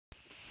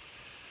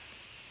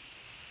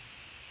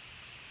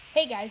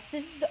Hey guys,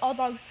 this is All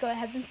Dogs Go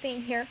Heaven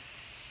Fan here,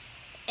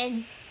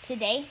 and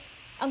today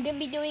I'm going to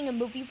be doing a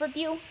movie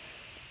review,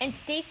 and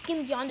today's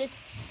going to be on this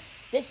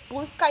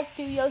Blue Sky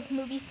Studios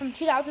movie from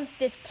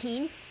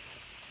 2015,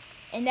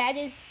 and that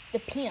is the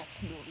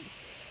Peanuts movie.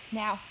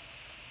 Now,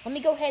 let me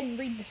go ahead and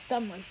read the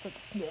summary for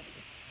this movie.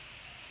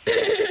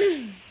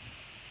 Okay.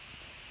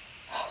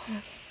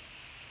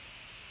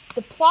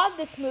 The plot of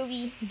this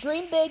movie: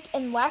 dream big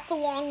and laugh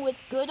along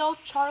with good old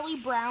Charlie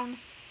Brown,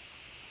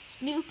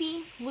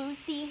 Snoopy,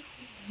 Lucy,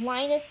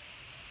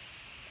 Linus,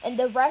 and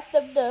the rest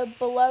of the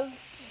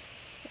beloved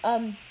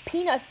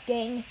Peanuts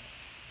gang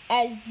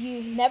as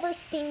you've never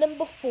seen them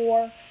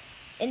before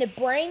in a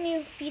brand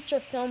new feature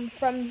film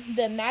from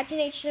the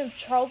imagination of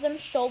Charles M.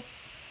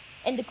 Schulz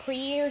and the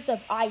creators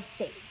of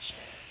Ice Age.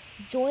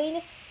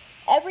 Join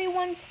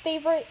everyone's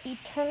favorite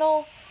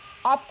eternal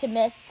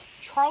optimist,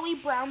 Charlie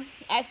Brown,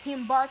 as he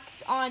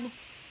embarks on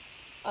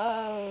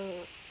a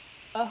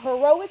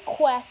heroic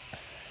quest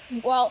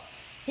while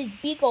his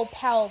beagle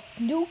pal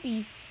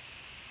Snoopy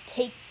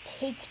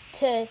takes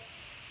to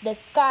the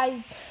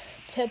skies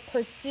to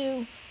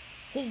pursue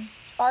his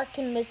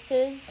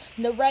arch-nemesis,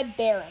 the Red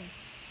Baron.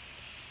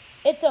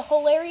 It's a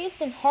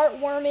hilarious and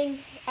heartwarming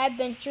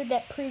adventure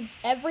that proves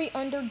every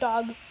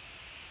underdog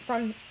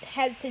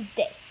has his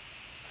day.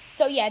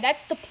 So yeah,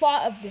 that's the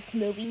plot of this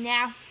movie.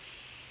 Now,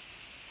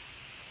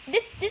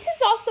 this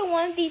is also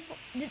one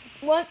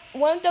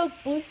of those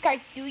Blue Sky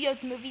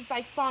Studios movies I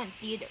saw in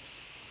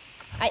theaters.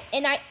 I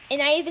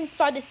even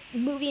saw this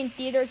movie in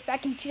theaters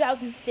back in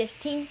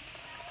 2015,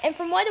 and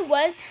from what it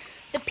was,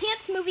 the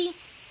Peanuts movie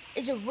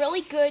is a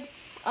really good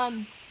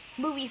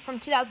movie from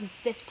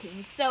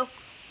 2015. So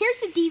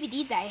here's the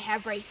DVD that I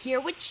have right here,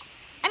 which,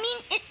 I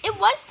mean, it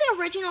was the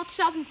original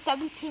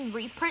 2017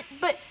 reprint,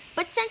 but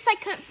since I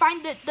couldn't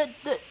find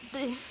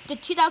the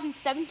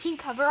 2017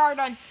 cover art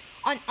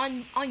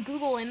on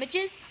Google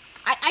Images,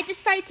 I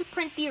decided to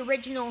print the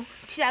original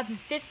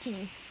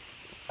 2015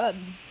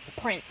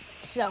 print.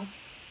 So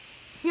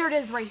here it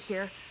is right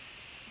here.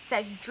 It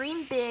says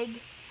Dream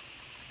Big.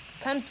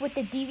 Comes with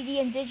the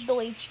DVD and digital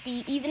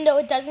HD, even though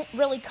it doesn't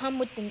really come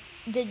with the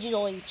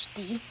digital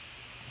HD.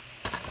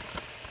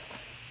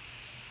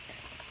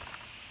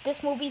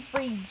 This movie's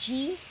rated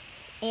G,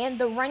 and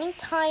the running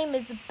time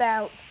is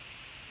about...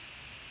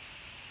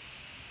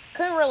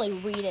 Couldn't really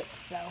read it,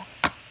 so...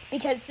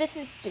 Because this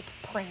is just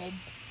printed.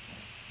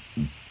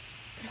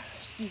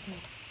 Excuse me.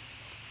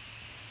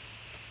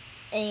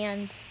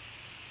 And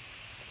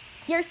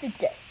here's the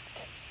disc.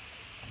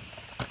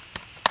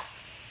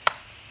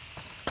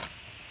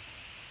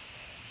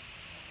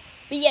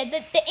 But yeah,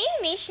 the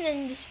animation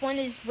in this one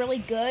is really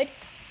good.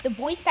 The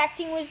voice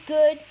acting was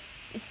good.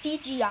 The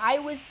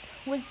CGI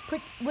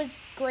was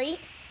great,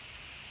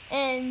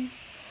 and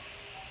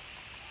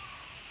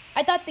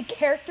I thought the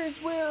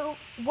characters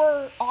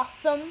were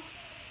awesome.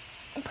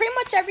 And pretty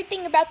much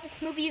everything about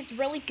this movie is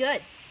really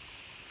good.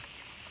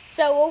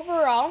 So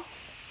overall,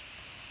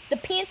 the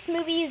Peanuts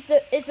movie is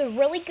a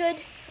really good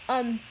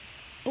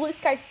Blue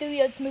Sky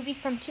Studios movie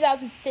from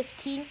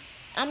 2015.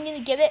 I'm gonna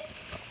give it,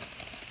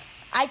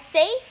 I'd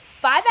say,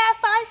 5 out of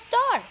 5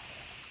 stars.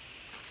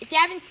 If you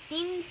haven't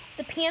seen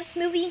the Peanuts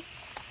movie,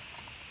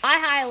 I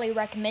highly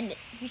recommend it.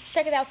 You should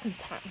check it out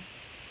sometime.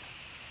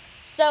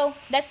 So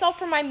that's all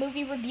for my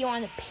movie review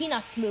on the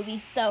Peanuts movie.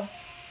 So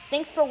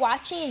thanks for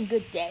watching and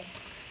good day.